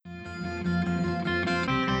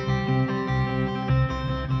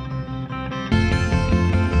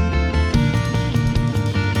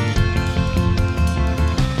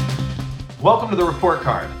Welcome to the Report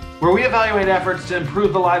Card, where we evaluate efforts to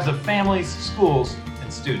improve the lives of families, schools,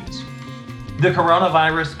 and students. The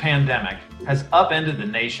coronavirus pandemic has upended the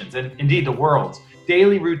nation's, and indeed the world's,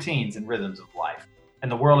 daily routines and rhythms of life.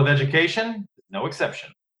 And the world of education is no exception.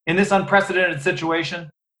 In this unprecedented situation,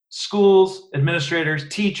 schools, administrators,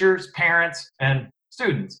 teachers, parents, and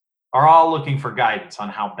students are all looking for guidance on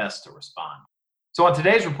how best to respond. So on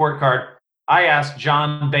today's Report Card, I asked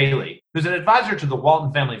John Bailey, who's an advisor to the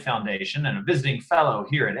Walton Family Foundation and a visiting fellow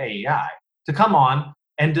here at AEI, to come on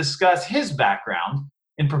and discuss his background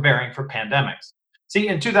in preparing for pandemics. See,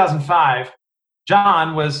 in 2005,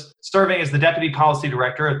 John was serving as the Deputy Policy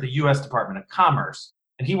Director at the U.S. Department of Commerce,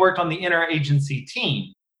 and he worked on the interagency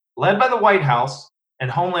team led by the White House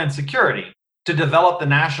and Homeland Security to develop the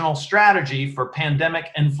national strategy for pandemic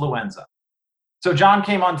influenza. So John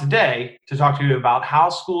came on today to talk to you about how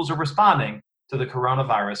schools are responding to the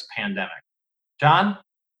coronavirus pandemic. John,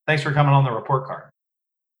 thanks for coming on the Report Card.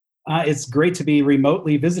 It's great to be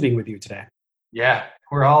remotely visiting with you today. Yeah,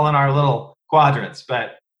 we're all in our little quadrants,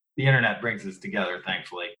 but the internet brings us together,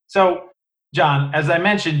 thankfully. So, John, as I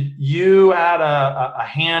mentioned, you had a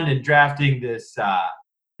hand in drafting this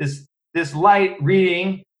light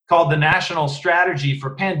reading called the National Strategy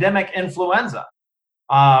for Pandemic Influenza.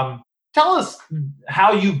 Tell us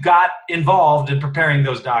how you got involved in preparing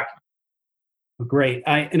those documents. Great.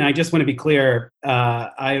 I just want to be clear,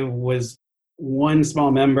 I was one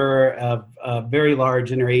small member of a very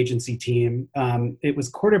large interagency team. It was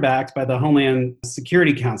quarterbacked by the Homeland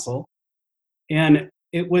Security Council, and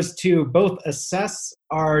it was to both assess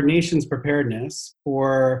our nation's preparedness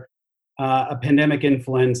for a pandemic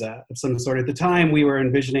influenza of some sort. At the time, we were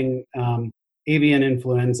envisioning avian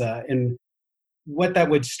influenza and what that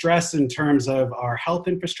would stress in terms of our health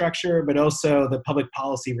infrastructure, but also the public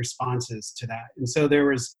policy responses to that. And so there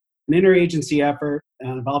was an interagency effort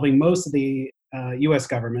involving most of the U.S.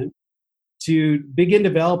 government to begin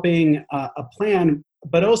developing a plan,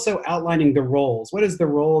 but also outlining the roles. What is the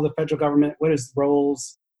role of the federal government? What is the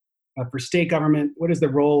roles for state government? What is the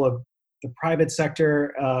role of the private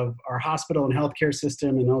sector of our hospital and healthcare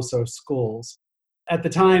system, and also schools? At the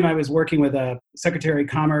time, I was working with a Secretary of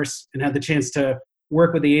Commerce and had the chance to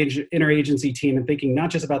work with the interagency team and thinking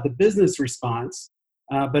not just about the business response,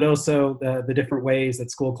 but also the different ways that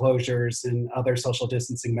school closures and other social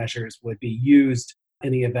distancing measures would be used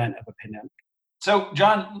in the event of a pandemic. So,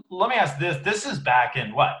 John, let me ask this. This is back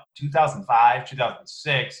in 2005,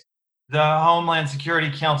 2006. The Homeland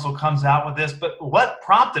Security Council comes out with this, but what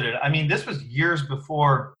prompted it? I mean, this was years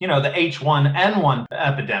before, the H1N1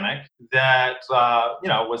 epidemic that,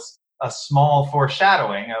 was a small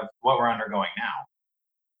foreshadowing of what we're undergoing now.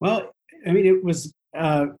 Well, I mean, it was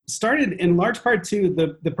started in large part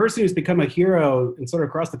to the person who's become a hero and sort of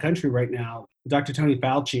across the country right now, Dr. Tony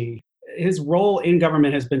Fauci. His role in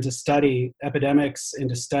government has been to study epidemics and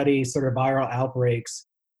to study sort of viral outbreaks.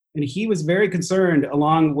 And he was very concerned,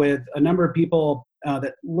 along with a number of people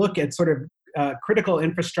that look at sort of critical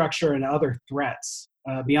infrastructure and other threats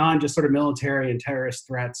beyond just sort of military and terrorist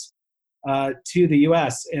threats to the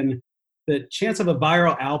U.S. And the chance of a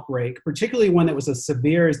viral outbreak, particularly one that was as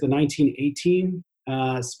severe as the 1918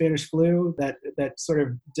 Spanish flu that sort of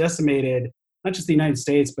decimated not just the United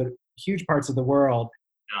States, but huge parts of the world.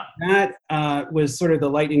 That was sort of the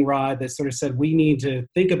lightning rod that sort of said, we need to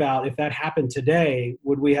think about if that happened today,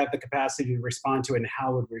 would we have the capacity to respond to it, and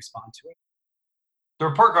how would we respond to it? The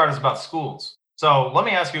Report Card is about schools. So let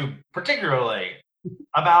me ask you particularly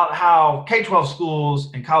about how K-12 schools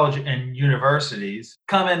and college and universities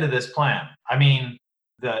come into this plan. I mean,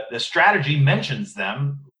 the strategy mentions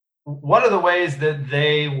them. What are the ways that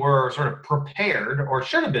they were sort of prepared or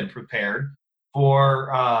should have been prepared for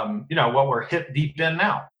what we're hip deep in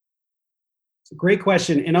now? It's a great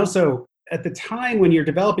question. And also, at the time when you're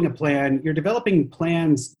developing a plan, you're developing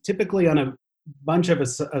plans typically on a bunch of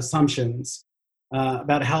assumptions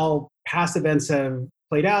about how past events have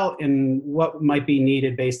played out and what might be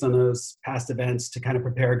needed based on those past events to kind of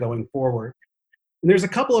prepare going forward. And there's a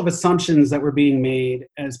couple of assumptions that were being made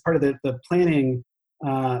as part of the planning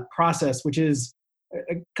process, which is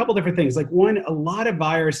a couple different things. Like one, a lot of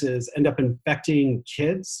viruses end up infecting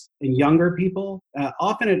kids and younger people,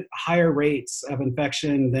 often at higher rates of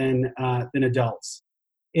infection than adults.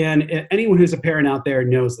 And anyone who's a parent out there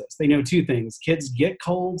knows this. They know two things. Kids get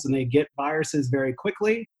colds and they get viruses very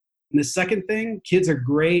quickly. And the second thing, kids are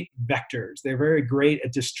great vectors. They're very great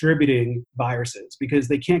at distributing viruses because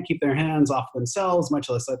they can't keep their hands off themselves, much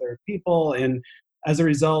less other people. And as a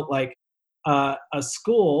result, a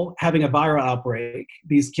school having a viral outbreak,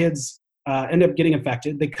 these kids end up getting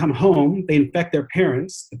infected. They come home, they infect their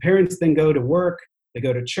parents. The parents then go to work, they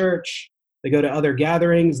go to church, They go to other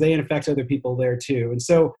gatherings, they infect other people there too. And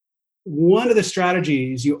so one of the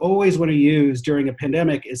strategies you always want to use during a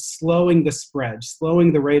pandemic is slowing the spread,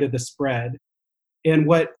 slowing the rate of the spread. And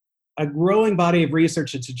what a growing body of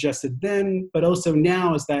research had suggested then, but also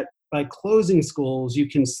now, is that by closing schools, you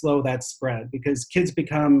can slow that spread because kids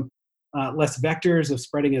become less vectors of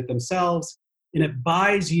spreading it themselves. And it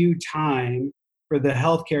buys you time for the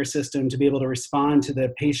healthcare system to be able to respond to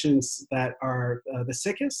the patients that are the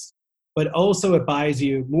sickest. But also it buys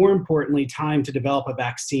you, more importantly, time to develop a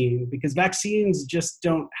vaccine, because vaccines just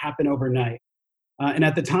don't happen overnight. And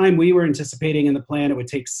at the time, we were anticipating in the plan it would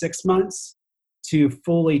take 6 months to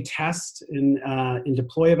fully test and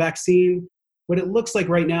deploy a vaccine. What it looks like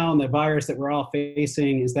right now in the virus that we're all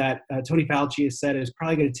facing is that Tony Fauci has said it's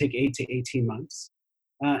probably going to take 8 to 18 months.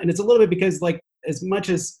 And it's a little bit because, like, as much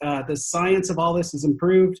as the science of all this has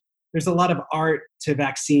improved, there's a lot of art to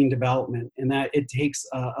vaccine development, and that it takes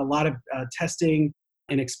a lot of testing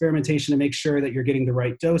and experimentation to make sure that you're getting the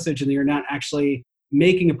right dosage and that you're not actually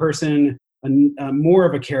making a person more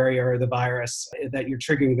of a carrier of the virus, that you're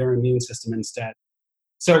triggering their immune system instead.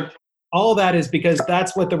 So all that is because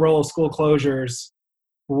that's what the role of school closures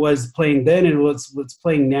was playing then, and what's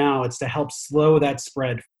playing now. It's to help slow that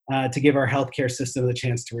spread, to give our healthcare system the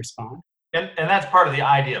chance to respond. And that's part of the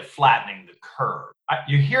idea of flattening the curve.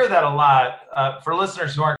 You hear that a lot. For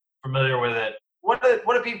listeners who aren't familiar with it, what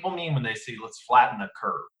do people mean when they say, let's flatten the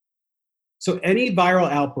curve? So any viral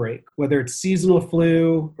outbreak, whether it's seasonal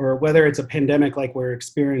flu or whether it's a pandemic like we're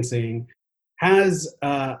experiencing, has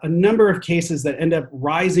a number of cases that end up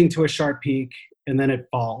rising to a sharp peak and then it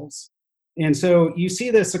falls. And so you see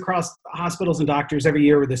this across hospitals and doctors every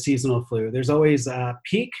year with the seasonal flu. There's always a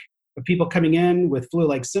peak of people coming in with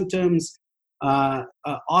flu-like symptoms,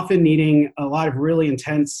 often needing a lot of really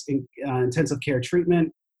intensive care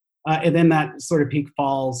treatment. And then that sort of peak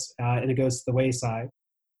falls and it goes to the wayside.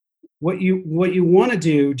 What you want to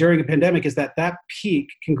do during a pandemic is that peak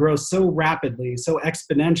can grow so rapidly, so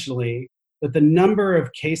exponentially, that the number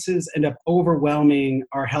of cases end up overwhelming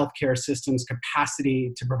our healthcare system's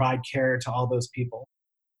capacity to provide care to all those people.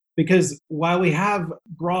 Because while we have a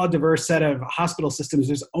broad, diverse set of hospital systems,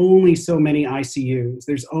 there's only so many ICUs,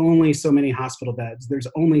 there's only so many hospital beds, there's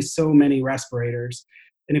only so many respirators.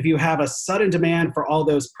 And if you have a sudden demand for all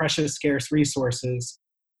those precious, scarce resources,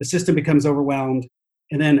 the system becomes overwhelmed.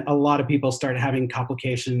 And then a lot of people start having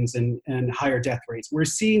complications and higher death rates. We're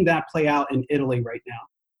seeing that play out in Italy right now.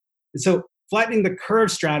 And so flattening the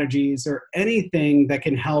curve strategies, or anything that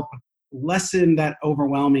can help lessen that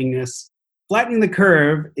overwhelmingness. Flattening the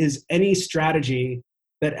curve is any strategy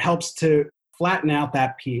that helps to flatten out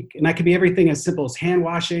that peak. And that could be everything as simple as hand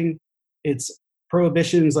washing, it's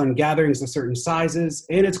prohibitions on gatherings of certain sizes,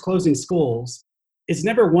 and it's closing schools. It's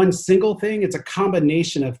never one single thing, it's a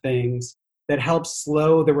combination of things that helps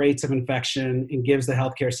slow the rates of infection and gives the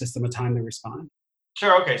healthcare system a time to respond.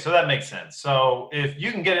 Sure. Okay. So that makes sense. So if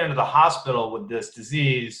you can get into the hospital with this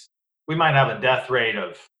disease, we might have a death rate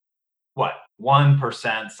of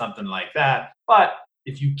 1%, something like that. But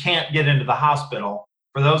if you can't get into the hospital,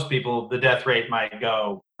 for those people, the death rate might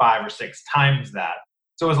go 5 or 6 times that.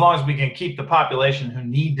 So as long as we can keep the population who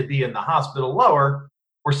need to be in the hospital lower,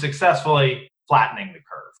 we're successfully flattening the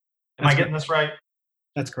curve. Am I getting this right?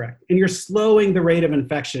 That's correct. And you're slowing the rate of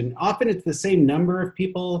infection. Often it's the same number of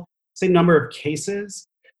people, same number of cases,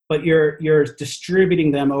 but you're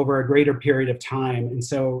distributing them over a greater period of time. And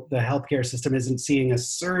so the healthcare system isn't seeing a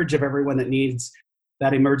surge of everyone that needs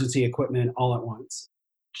that emergency equipment all at once.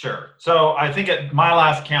 Sure. So I think at my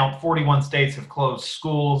last count, 41 states have closed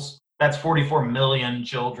schools. That's 44 million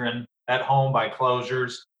children at home by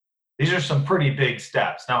closures. These are some pretty big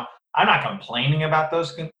steps. Now, I'm not complaining about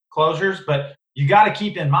those closures, but you got to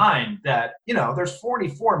keep in mind that, there's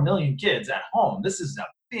 44 million kids at home. This is a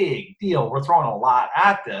big deal. We're throwing a lot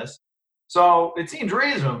at this. So it seems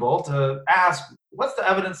reasonable to ask, what's the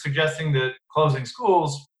evidence suggesting that closing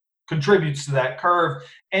schools contributes to that curve?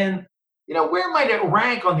 And, where might it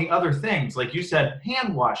rank on the other things? Like you said,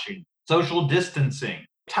 hand washing, social distancing,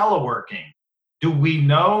 teleworking. Do we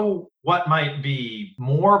know what might be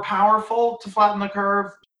more powerful to flatten the curve?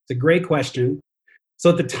 It's a great question. So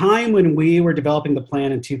at the time when we were developing the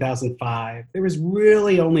plan in 2005, there was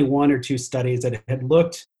really only 1 or 2 studies that had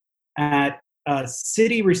looked at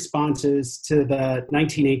city responses to the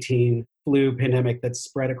 1918 flu pandemic that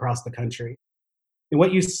spread across the country. And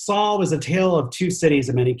what you saw was a tale of 2 cities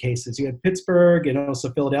in many cases. You had Pittsburgh and also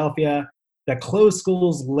Philadelphia that closed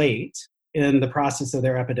schools late in the process of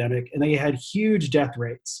their epidemic, and they had huge death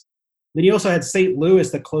rates. Then you also had St. Louis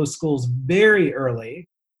that closed schools very early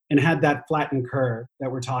and had that flattened curve that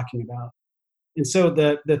we're talking about. And so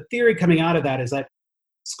the theory coming out of that is that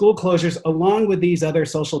school closures, along with these other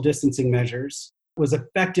social distancing measures, was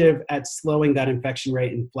effective at slowing that infection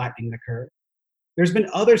rate and flattening the curve. There's been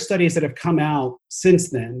other studies that have come out since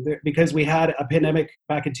then because we had a pandemic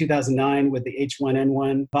back in 2009 with the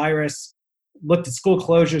H1N1 virus, looked at school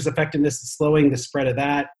closures, effectiveness of slowing the spread of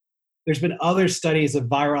that. There's been other studies of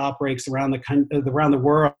viral outbreaks around the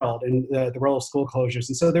world and the role of school closures.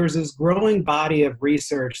 And so there was this growing body of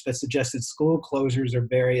research that suggested school closures are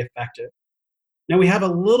very effective. Now we have a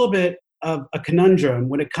little bit of a conundrum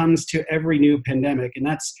when it comes to every new pandemic, and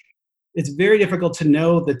it's very difficult to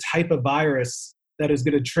know the type of virus that is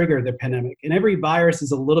going to trigger the pandemic. And every virus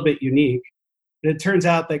is a little bit unique. And it turns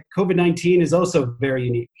out that COVID-19 is also very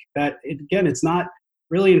unique. It's not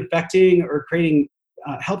really infecting or creating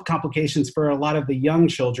health complications for a lot of the young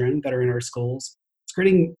children that are in our schools. It's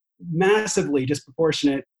creating massively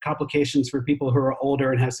disproportionate complications for people who are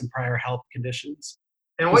older and have some prior health conditions.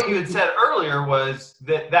 And what you had said earlier was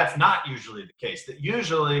that that's not usually the case, that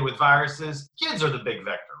usually with viruses, kids are the big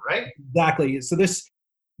vector, right? Exactly. So this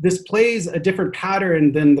plays a different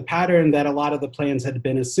pattern than the pattern that a lot of the plans had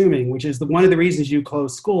been assuming, which is one of the reasons you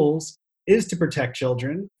close schools is to protect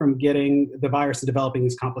children from getting the virus and developing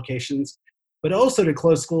these complications, but also to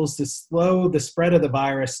close schools to slow the spread of the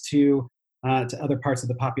virus to other parts of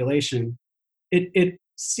the population. It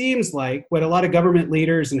seems like what a lot of government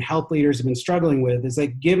leaders and health leaders have been struggling with is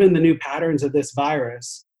that given the new patterns of this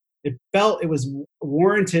virus, it felt it was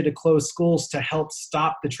warranted to close schools to help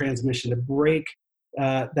stop the transmission, to break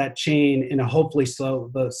that chain and hopefully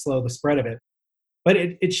slow the spread of it. But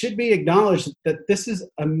it should be acknowledged that this is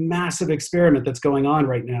a massive experiment that's going on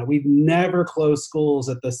right now. We've never closed schools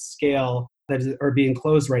at the scale that are being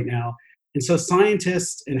closed right now. And so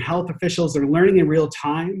scientists and health officials are learning in real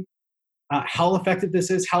time how effective this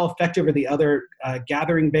is, how effective are the other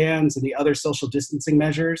gathering bans and the other social distancing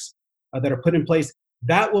measures that are put in place.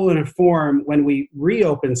 That will inform when we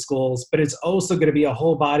reopen schools, but it's also going to be a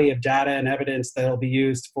whole body of data and evidence that will be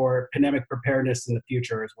used for pandemic preparedness in the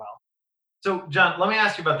future as well. So, John, let me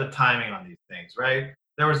ask you about the timing on these things, right?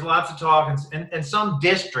 There was lots of talk, and some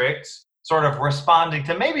districts sort of responding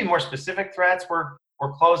to maybe more specific threats were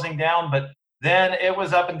closing down, but then it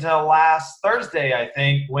was up until last Thursday, I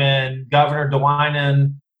think, when Governor DeWine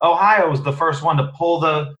in Ohio was the first one to pull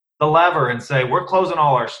the lever and say, we're closing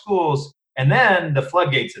all our schools. And then the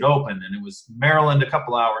floodgates had opened, and it was Maryland a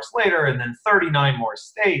couple hours later, and then 39 more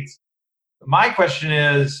states. My question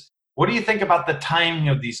is, what do you think about the timing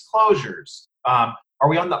of these closures? Are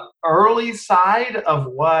we on the early side of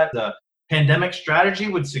what the pandemic strategy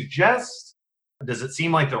would suggest? Does it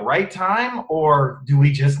seem like the right time, or do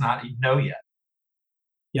we just not know yet?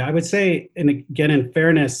 Yeah, I would say, and again, in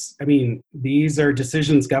fairness, I mean, these are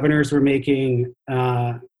decisions governors were making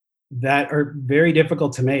that are very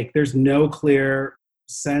difficult to make. There's no clear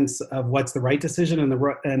sense of what's the right decision and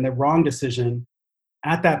the wrong decision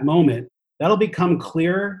at that moment. That'll become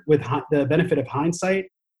clearer with the benefit of hindsight.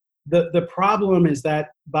 The problem is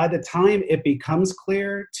that by the time it becomes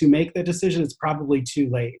clear to make the decision, it's probably too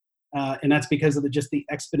late. And that's because of just the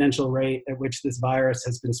exponential rate at which this virus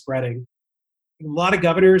has been spreading. A lot of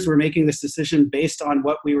governors were making this decision based on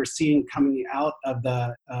what we were seeing coming out of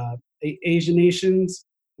the Asian nations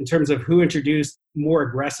in terms of who introduced more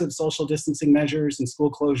aggressive social distancing measures and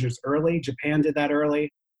school closures early. Japan did that early,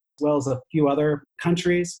 as well as a few other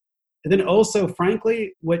countries. And then also,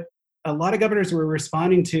 frankly, what a lot of governors were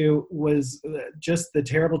responding to was just the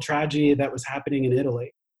terrible tragedy that was happening in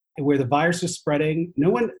Italy, where the virus was spreading. No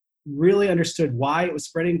one really understood why it was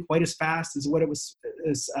spreading quite as fast as what it was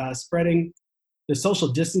spreading. The social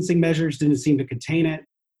distancing measures didn't seem to contain it,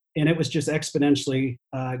 and it was just exponentially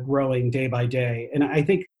growing day by day. And I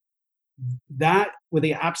think that, with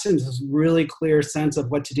the absence of really clear sense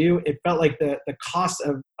of what to do, it felt like the costs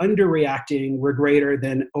of underreacting were greater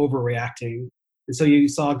than overreacting. And so you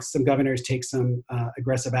saw some governors take some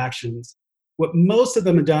aggressive actions. What most of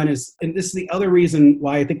them have done is, and this is the other reason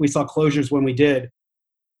why I think we saw closures when we did,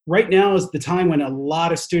 right now is the time when a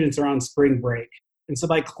lot of students are on spring break. And so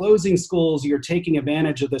by closing schools, you're taking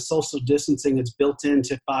advantage of the social distancing that's built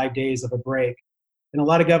into 5 days of a break. And a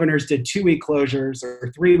lot of governors did 2-week closures or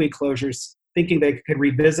 3-week closures, thinking they could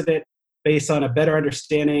revisit it based on a better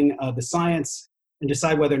understanding of the science and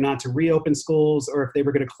decide whether or not to reopen schools or if they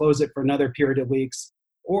were going to close it for another period of weeks.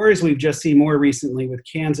 Or as we've just seen more recently with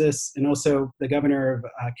Kansas and also the governor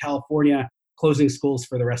of California closing schools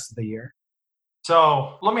for the rest of the year.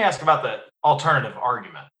 So let me ask about the alternative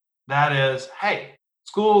argument. That is, hey,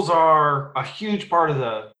 schools are a huge part of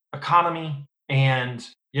the economy, and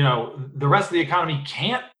the rest of the economy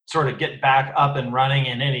can't sort of get back up and running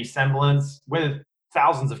in any semblance with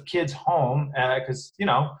thousands of kids home because,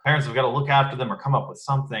 parents have got to look after them or come up with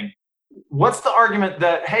something. What's the argument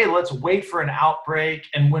that, hey, let's wait for an outbreak,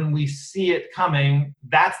 and when we see it coming,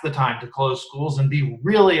 that's the time to close schools and be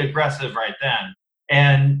really aggressive right then?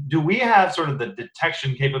 And do we have sort of the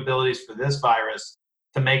detection capabilities for this virus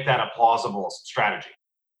to make that a plausible strategy?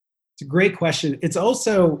 It's a great question. It's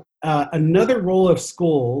also another role of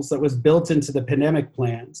schools that was built into the pandemic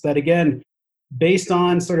plans that, again, based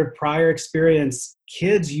on sort of prior experience,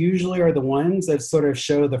 kids usually are the ones that sort of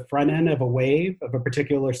show the front end of a wave of a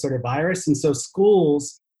particular sort of virus. And so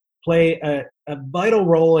schools play a vital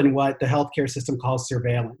role in what the healthcare system calls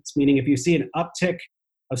surveillance, meaning if you see an uptick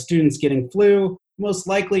of students getting flu, most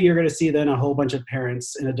likely you're going to see then a whole bunch of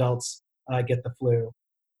parents and adults get the flu.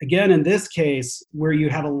 Again, in this case, where you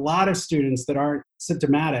have a lot of students that aren't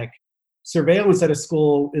symptomatic, surveillance at a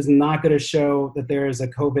school is not going to show that there is a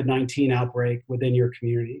COVID-19 outbreak within your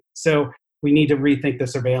community. So we need to rethink the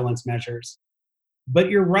surveillance measures. But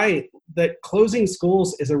you're right that closing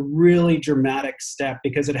schools is a really dramatic step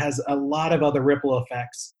because it has a lot of other ripple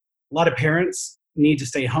effects. A lot of parents need to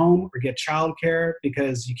stay home or get childcare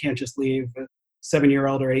because you can't just leave a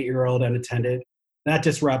 7-year-old or 8-year-old unattended. That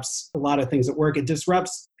disrupts a lot of things at work. It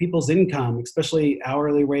disrupts people's income, especially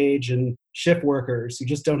hourly wage and shift workers who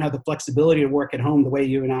just don't have the flexibility to work at home the way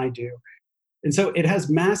you and I do. And so it has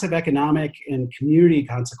massive economic and community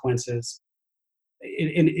consequences.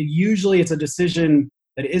 And usually it's a decision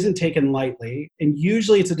that isn't taken lightly. And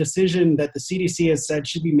usually it's a decision that the CDC has said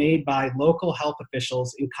should be made by local health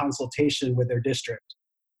officials in consultation with their district.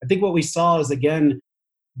 I think what we saw is, again,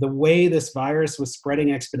 the way this virus was spreading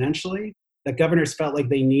exponentially, that governors felt like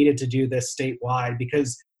they needed to do this statewide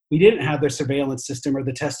because we didn't have the surveillance system or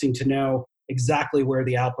the testing to know exactly where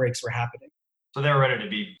the outbreaks were happening. So they were ready to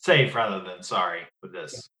be safe rather than sorry with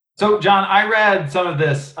this. Yeah. So, John, I read some of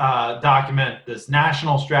this document, this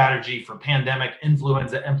National Strategy for Pandemic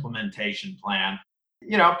Influenza Implementation Plan.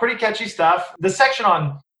 Pretty catchy stuff. The section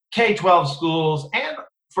on K-12 schools and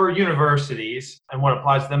for universities and what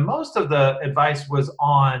applies to them, most of the advice was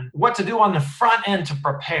on what to do on the front end to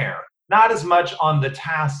prepare. Not as much on the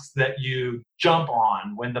tasks that you jump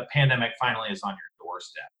on when the pandemic finally is on your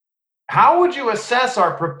doorstep. How would you assess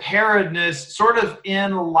our preparedness sort of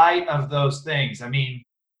in light of those things? I mean,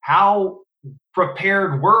 how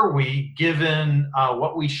prepared were we given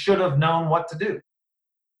what we should have known what to do?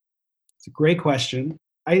 It's a great question.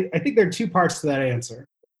 I think there are two parts to that answer.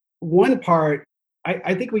 One part,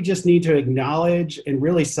 I think we just need to acknowledge and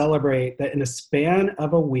really celebrate that in a span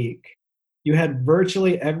of a week, you had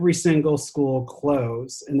virtually every single school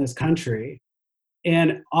close in this country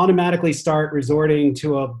and automatically start resorting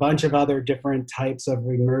to a bunch of other different types of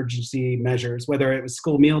emergency measures, whether it was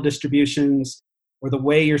school meal distributions or the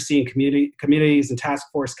way you're seeing communities and task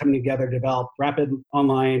force coming together to develop rapid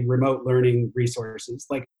online remote learning resources.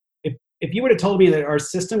 Like if you would have told me that our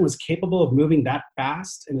system was capable of moving that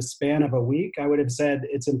fast in a span of a week, I would have said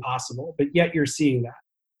it's impossible, but yet you're seeing that.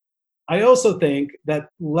 I also think that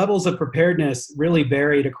levels of preparedness really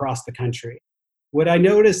varied across the country. What I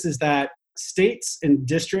noticed is that states and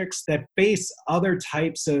districts that face other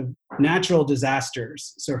types of natural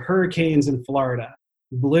disasters, so hurricanes in Florida,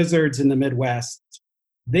 blizzards in the Midwest,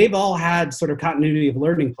 they've all had sort of continuity of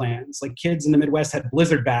learning plans. Like kids in the Midwest had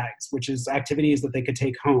blizzard bags, which is activities that they could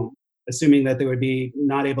take home, assuming that they would be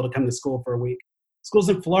not able to come to school for a week. Schools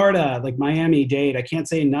in Florida, like Miami-Dade, I can't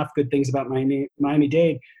say enough good things about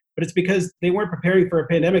Miami-Dade, but it's because they weren't preparing for a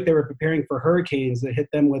pandemic, they were preparing for hurricanes that hit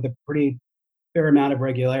them with a pretty fair amount of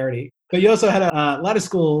regularity. But you also had a lot of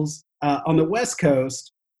schools on the West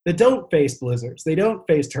Coast that don't face blizzards, they don't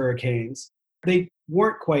face hurricanes. They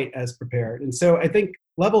weren't quite as prepared. And so I think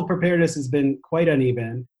level of preparedness has been quite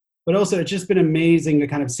uneven, but also it's just been amazing to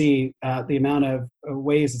kind of see the amount of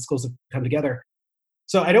ways that schools have come together.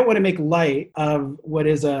 So I don't want to make light of what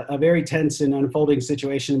is a very tense and unfolding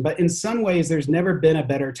situation, but in some ways, there's never been a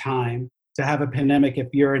better time to have a pandemic if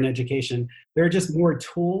you're in education. There are just more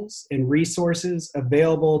tools and resources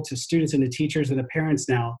available to students and to teachers and to parents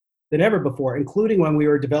now than ever before, including when we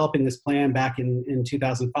were developing this plan back in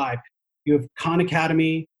 2005. You have Khan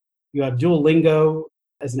Academy, you have Duolingo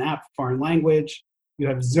as an app for foreign language, you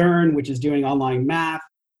have Zearn, which is doing online math,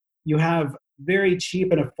 you have very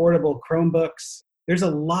cheap and affordable Chromebooks. There's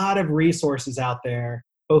a lot of resources out there,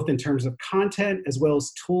 both in terms of content as well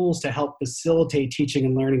as tools to help facilitate teaching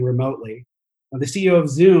and learning remotely. The CEO of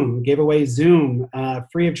Zoom gave away Zoom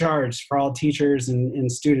free of charge for all teachers and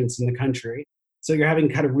students in the country. So you're having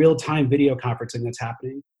kind of real-time video conferencing that's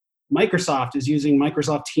happening. Microsoft is using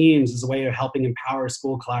Microsoft Teams as a way of helping empower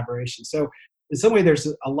school collaboration. So in some way there's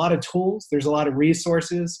a lot of tools, there's a lot of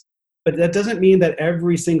resources, but that doesn't mean that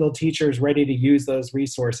every single teacher is ready to use those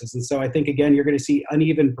resources. And so I think, again, you're going to see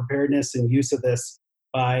uneven preparedness and use of this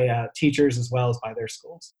by teachers as well as by their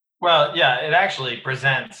schools. Well, yeah, it actually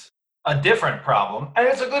presents a different problem, and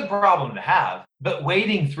it's a good problem to have, but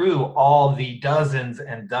wading through all the dozens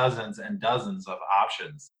and dozens and dozens of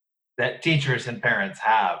options that teachers and parents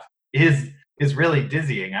have is really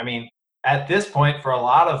dizzying. I mean, at this point, for a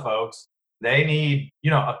lot of folks, they need,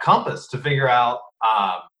 a compass to figure out,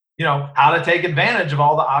 how to take advantage of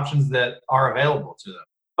all the options that are available to them.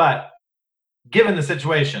 But given the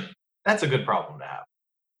situation, that's a good problem to have.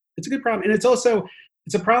 It's a good problem. And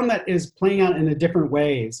it's a problem that is playing out in a different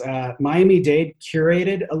ways. Miami-Dade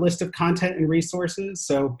curated a list of content and resources,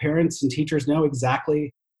 so parents and teachers know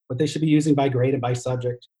exactly what they should be using by grade and by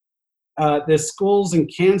subject. The schools in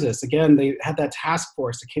Kansas, again, they had that task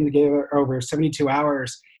force that came together over 72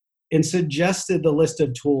 hours and suggested the list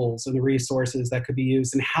of tools and the resources that could be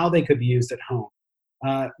used and how they could be used at home.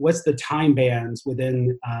 What's the time bands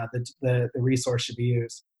within the resource should be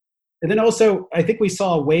used? And then also, I think we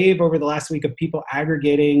saw a wave over the last week of people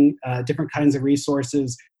aggregating different kinds of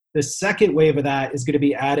resources. The second wave of that is going to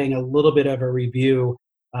be adding a little bit of a review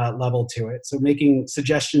level to it. So making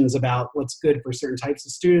suggestions about what's good for certain types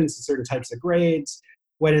of students and certain types of grades,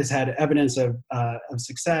 what has had evidence of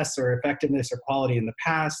success or effectiveness or quality in the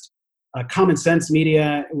past. Common Sense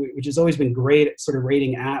Media, which has always been great at sort of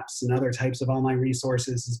rating apps and other types of online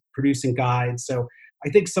resources, is producing guides. So I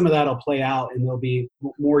think some of that will play out and there'll be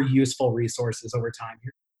more useful resources over time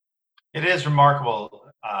here. It is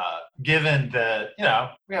remarkable, given that,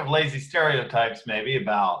 we have lazy stereotypes maybe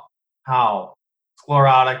about how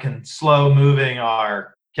sclerotic and slow moving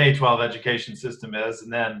our K-12 education system is.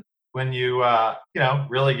 And then when you,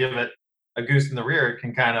 really give it a goose in the rear, it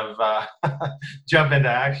can kind of jump into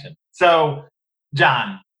action. So,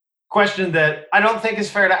 John, question that I don't think is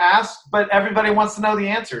fair to ask, but everybody wants to know the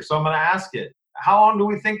answer. So I'm going to ask it. How long do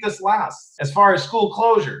we think this lasts as far as school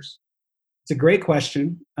closures? It's a great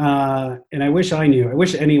question. And I wish I knew. I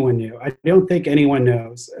wish anyone knew. I don't think anyone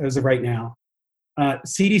knows as of right now.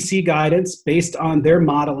 CDC guidance, based on their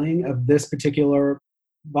modeling of this particular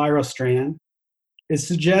viral strand, is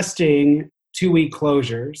suggesting 2-week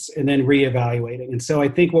closures and then reevaluating. And so I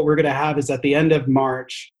think what we're going to have is at the end of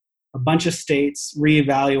March, a bunch of states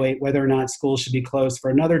reevaluate whether or not schools should be closed for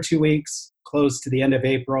another 2 weeks, closed to the end of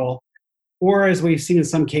April, or as we've seen in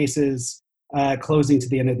some cases, closing to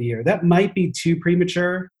the end of the year. That might be too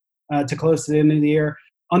premature to close to the end of the year.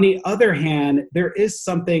 On the other hand, there is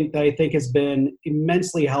something that I think has been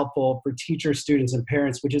immensely helpful for teachers, students, and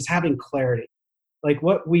parents, which is having clarity. Like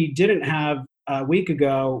what we didn't have a week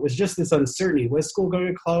ago was just this uncertainty. Was school going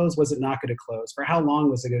to close? Was it not going to close? For how long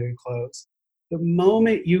was it going to close? The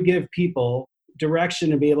moment you give people direction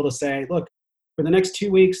to be able to say, look, for the next 2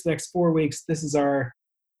 weeks, the next 4 weeks, this is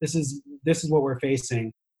what we're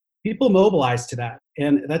facing. People mobilize to that.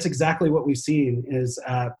 And that's exactly what we've seen is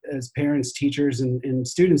as parents, teachers, and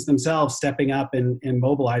students themselves stepping up and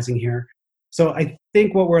mobilizing here. So I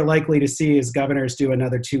think what we're likely to see is governors do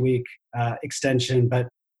another 2-week extension, but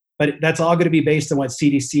that's all going to be based on what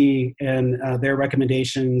CDC and their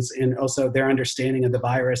recommendations and also their understanding of the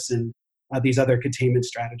virus and these other containment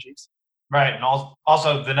strategies. Right. And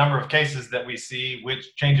also the number of cases that we see,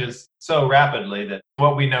 which changes so rapidly that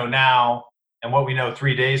what we know now and what we know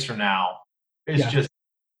 3 days from now is just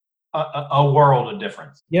a world of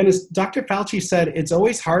difference. Yeah, and as Dr. Fauci said, it's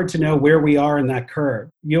always hard to know where we are in that curve.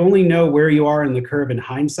 You only know where you are in the curve in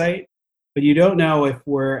hindsight, but you don't know if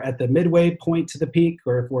we're at the midway point to the peak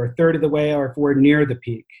or if we're a third of the way or if we're near the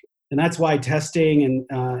peak. And that's why testing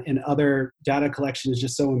and other data collection is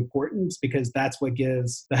just so important, because that's what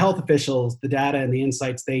gives the health officials the data and the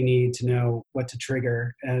insights they need to know what to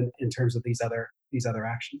trigger and in terms of these other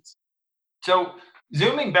actions. So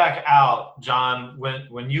zooming back out, John,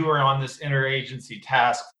 when you were on this interagency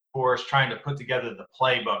task force trying to put together the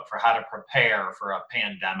playbook for how to prepare for a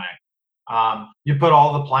pandemic, you put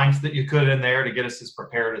all the planks that you could in there to get us as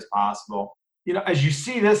prepared as possible. As you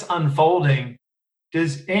see this unfolding,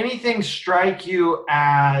 does anything strike you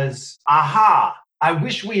as, aha, I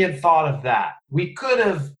wish we had thought of that. We could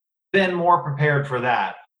have been more prepared for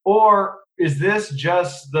that. Or is this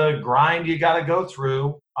just the grind you got to go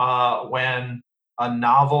through when a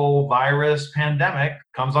novel virus pandemic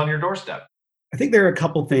comes on your doorstep? I think there are a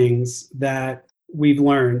couple things that we've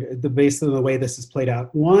learned based on the way this has played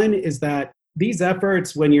out. One is that these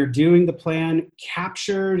efforts, when you're doing the plan,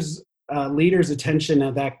 captures leaders' attention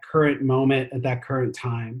at that current moment, at that current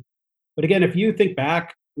time. But again, if you think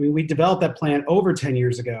back, we developed that plan over 10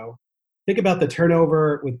 years ago. think about the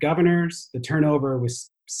turnover with governors, the turnover with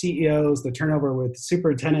CEOs, the turnover with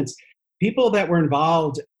superintendents, people that were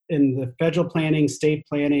involved in the federal planning, state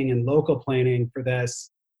planning, and local planning for this,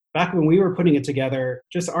 back when we were putting it together,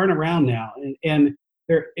 just aren't around now. And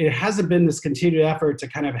it hasn't been this continued effort to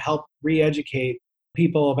kind of help re-educate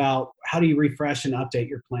people about how do you refresh and update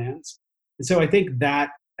your plans. And so I think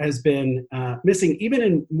that has been missing, even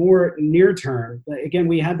in more near term. Again,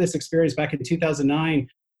 we had this experience back in 2009,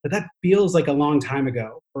 but that feels like a long time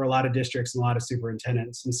ago for a lot of districts and a lot of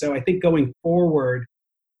superintendents. And so I think going forward,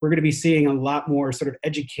 we're going to be seeing a lot more sort of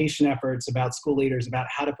education efforts about school leaders about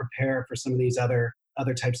how to prepare for some of these other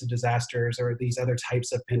types of disasters or these other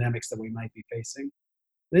types of pandemics that we might be facing.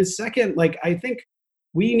 And then second, I think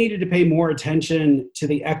we needed to pay more attention to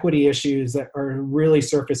the equity issues that are really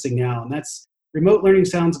surfacing now. And that's remote learning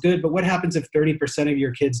sounds good, but what happens if 30% of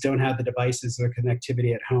your kids don't have the devices or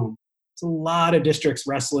connectivity at home? There's a lot of districts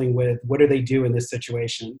wrestling with what do they do in this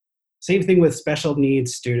situation. Same thing with special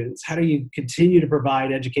needs students. How do you continue to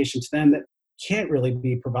provide education to them that can't really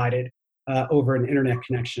be provided over an internet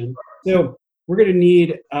connection? So we're going to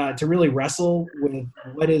need to really wrestle with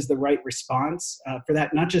what is the right response for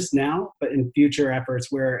that, not just now, but in future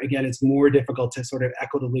efforts where, again, it's more difficult to sort of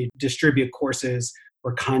equitably distribute courses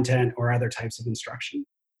or content or other types of instruction.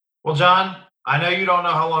 Well, John, I know you don't know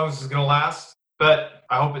how long this is going to last, but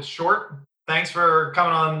I hope it's short. Thanks for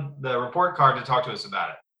coming on the report card to talk to us about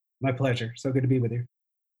it. My pleasure. So good to be with you.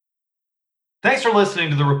 Thanks for listening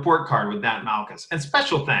to the report card with Nat Malkus, and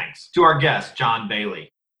special thanks to our guest, John Bailey.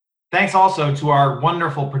 Thanks also to our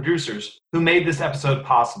wonderful producers who made this episode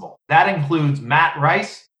possible. That includes Matt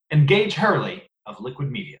Rice and Gage Hurley of Liquid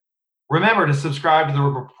Media. Remember to subscribe to the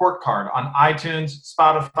report card on iTunes,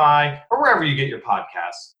 Spotify, or wherever you get your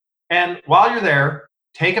podcasts. And while you're there,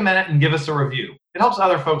 take a minute and give us a review. It helps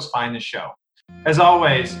other folks find the show. As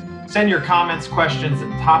always, send your comments, questions,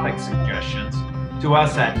 and topic suggestions to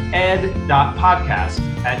us at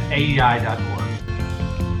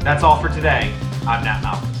ed.podcast@aei.org. That's all for today. I'm Nat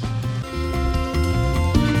Malkus.